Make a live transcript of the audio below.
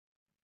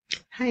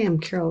Hi, I'm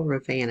Carol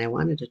Rivet, and I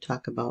wanted to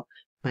talk about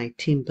my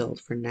team build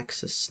for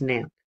Nexus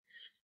Snap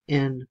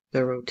and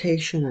the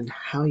rotation and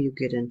how you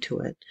get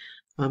into it.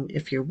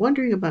 If you're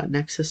wondering about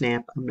Nexus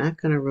Snap, I'm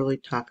not going to really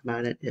talk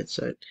about it. It's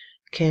a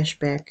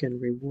cashback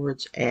and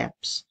rewards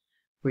apps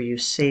where you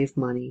save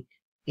money,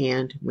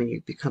 and when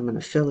you become an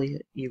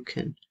affiliate, you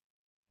can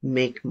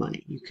make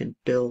money. You can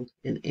build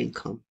an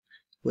income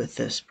with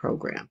this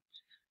program.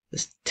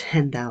 This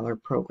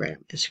 $10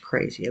 program is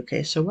crazy.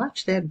 Okay, so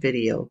watch that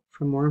video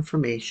for more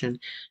information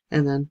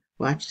and then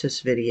watch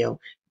this video.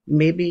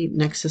 Maybe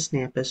Nexus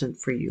Snap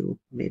isn't for you.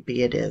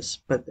 Maybe it is,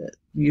 but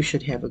you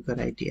should have a good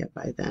idea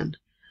by then.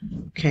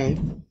 Okay,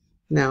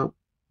 now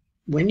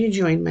when you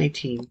join my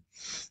team,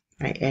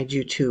 I add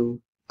you to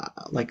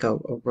like a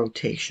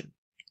rotation.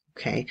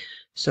 Okay,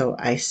 so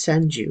I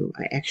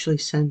actually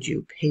send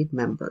you paid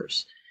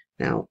members.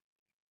 Now,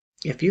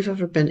 if you've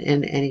ever been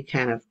in any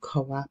kind of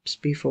co-ops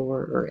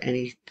before or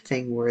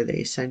anything where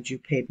they send you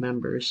paid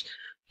members,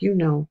 you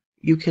know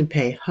you can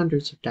pay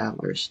hundreds of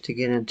dollars to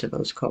get into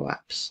those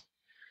co-ops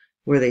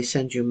where they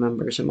send you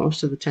members, and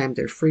most of the time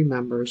they're free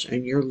members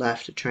and you're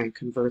left to try and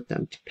convert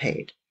them to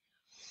paid,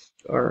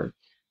 or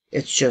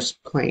it's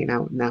just plain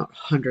out and out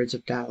hundreds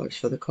of dollars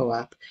for the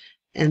co-op,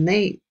 and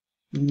they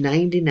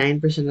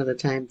 99% of the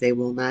time they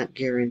will not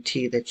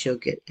guarantee that you'll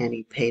get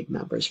any paid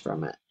members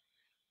from it.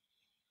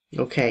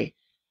 Okay,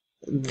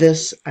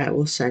 this I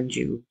will send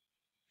you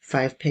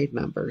 5 paid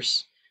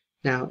members.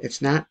 Now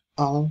it's not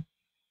all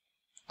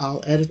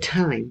at a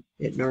time.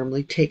 It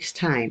normally takes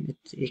time.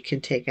 It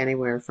can take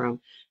anywhere from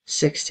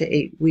 6 to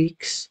 8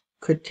 weeks.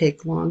 Could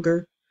take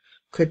longer.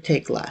 Could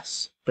take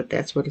less. But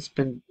that's what it's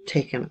been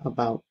taken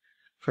about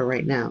for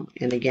right now.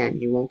 And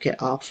again, you won't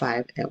get all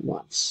 5 at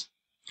once.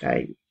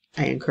 I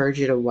encourage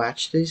you to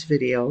watch these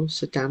videos.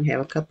 Sit down, have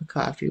a cup of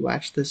coffee,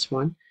 watch this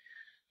one.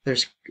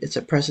 It's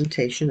a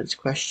presentation. It's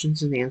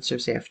questions and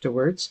answers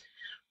afterwards.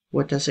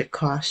 What does it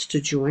cost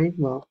to join?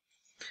 Well,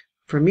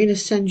 for me to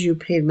send you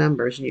paid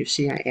members, and you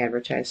see I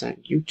advertise on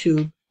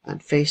YouTube, on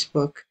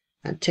Facebook,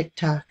 on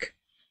TikTok,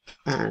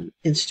 on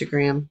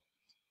Instagram,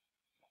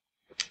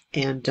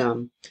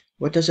 and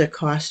what does it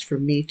cost for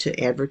me to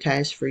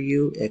advertise for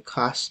you? It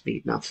costs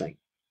me nothing.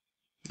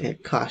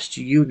 It costs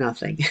you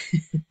nothing.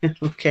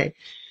 Okay,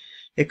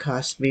 it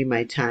costs me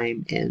my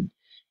time and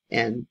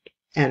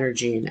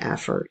energy and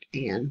effort,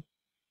 and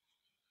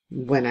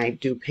when I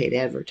do paid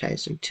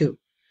advertising too.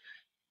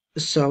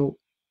 So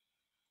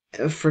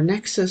for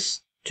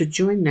Nexus, to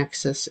join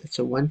Nexus, it's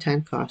a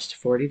one-time cost,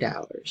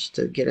 $40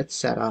 to get it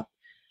set up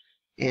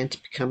and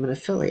to become an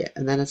affiliate,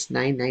 and then it's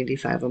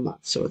 $9.95 a month.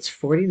 So it's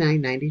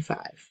 $49.95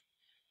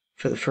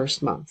 for the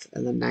first month,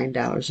 and then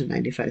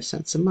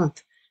 $9.95 a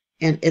month.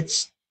 And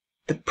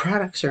the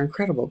products are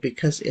incredible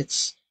because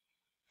it's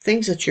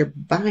things that you're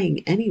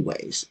buying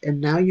anyways,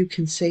 and now you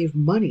can save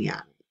money on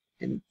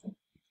it and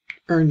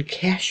earn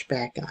cash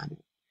back on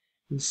it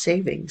and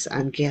savings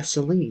on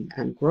gasoline,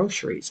 on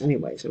groceries.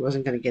 Anyways, I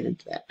wasn't going to get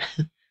into that.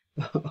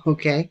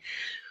 Okay,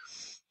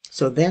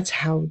 so that's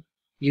how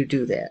you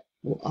do that.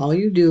 Well, all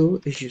you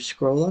do is you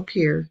scroll up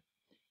here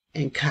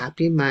and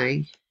copy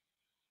my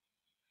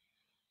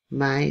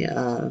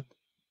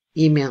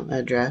email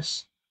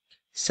address.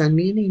 Send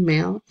me an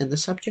email, in the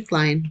subject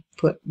line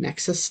put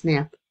Nexus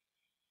Snap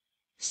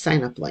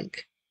sign up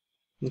link.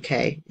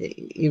 Okay,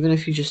 even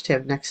if you just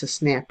have Nexus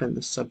Snap in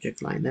the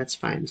subject line, that's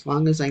fine, as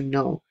long as I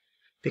know,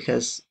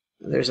 because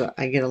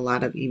I get a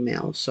lot of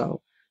emails,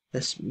 so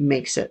this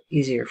makes it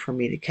easier for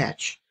me to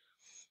catch.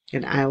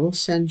 And I will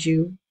send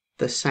you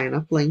the sign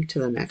up link to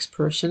the next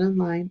person in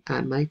line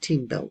on my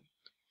team build,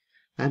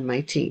 on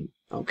my team.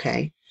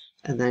 Okay,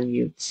 and then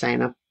you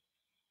sign up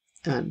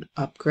and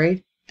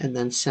upgrade, and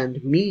then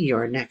send me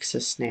your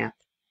Nexus Snap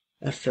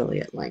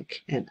affiliate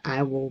link, and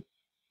I will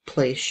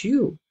place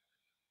you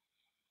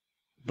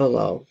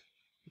below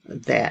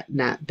that,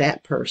 not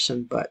that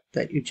person, but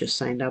that you just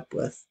signed up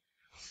with.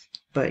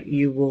 But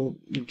you will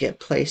get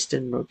placed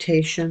in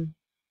rotation.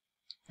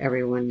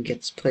 Everyone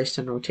gets placed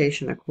in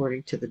rotation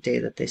according to the day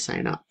that they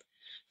sign up.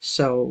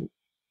 So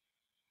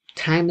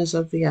time is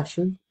of the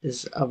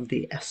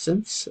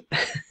essence.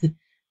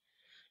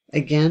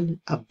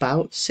 Again,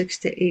 about 6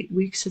 to 8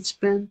 weeks it's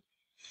been.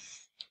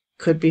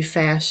 Could be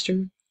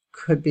faster,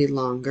 could be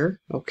longer.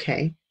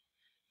 Okay.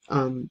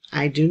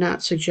 I do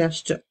not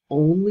suggest to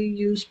only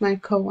use my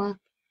co-op,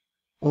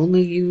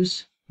 only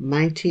use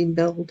my team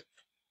build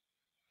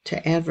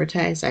to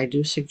advertise. I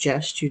do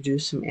suggest you do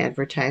some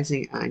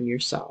advertising on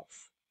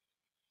yourself,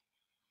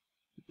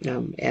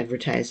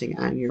 advertising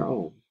on your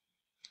own,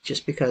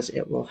 just because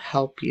it will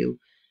help you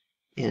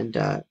and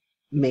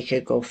make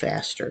it go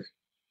faster.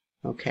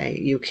 Okay,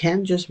 you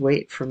can just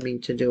wait for me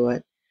to do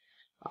it.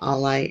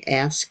 All I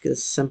ask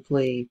is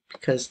simply,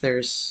 because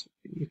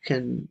you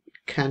can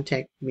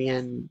contact me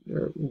on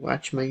or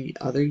watch my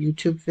other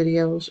YouTube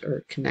videos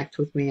or connect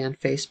with me on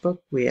Facebook.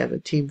 We have a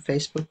team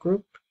Facebook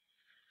group.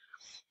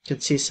 You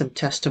can see some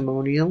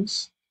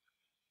testimonials.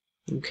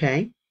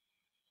 Okay,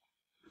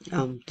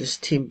 this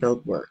team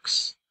build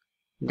works.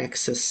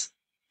 Nexus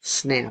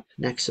Snap,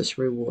 Nexus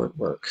Reward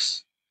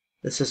works.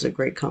 This is a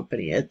great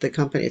company.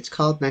 It's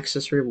called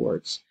Nexus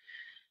Rewards.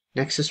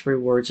 Nexus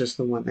Rewards is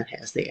the one that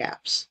has the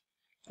apps.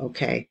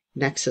 Okay,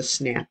 Nexus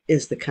Snap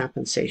is the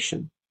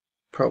compensation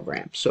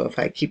program. So if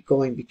I keep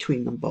going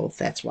between them both,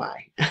 that's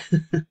why.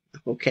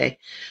 Okay,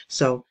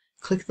 so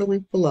click the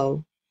link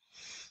below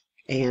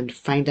and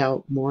find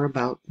out more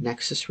about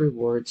Nexus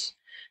Rewards,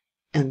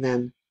 and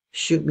then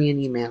shoot me an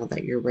email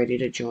that you're ready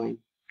to join.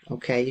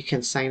 Okay, you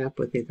can sign up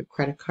with either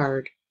credit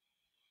card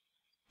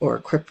or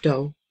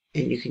crypto,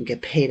 and you can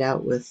get paid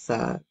out with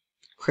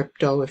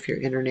crypto if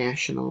you're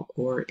international,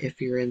 or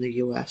if you're in the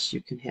US,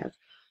 you can have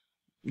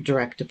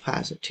direct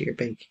deposit to your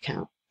bank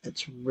account.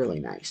 That's really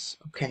nice.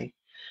 Okay,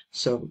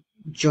 so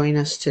join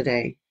us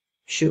today.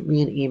 Shoot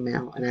me an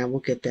email and I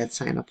will get that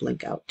sign up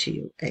link out to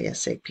you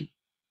ASAP.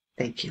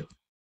 Thank you.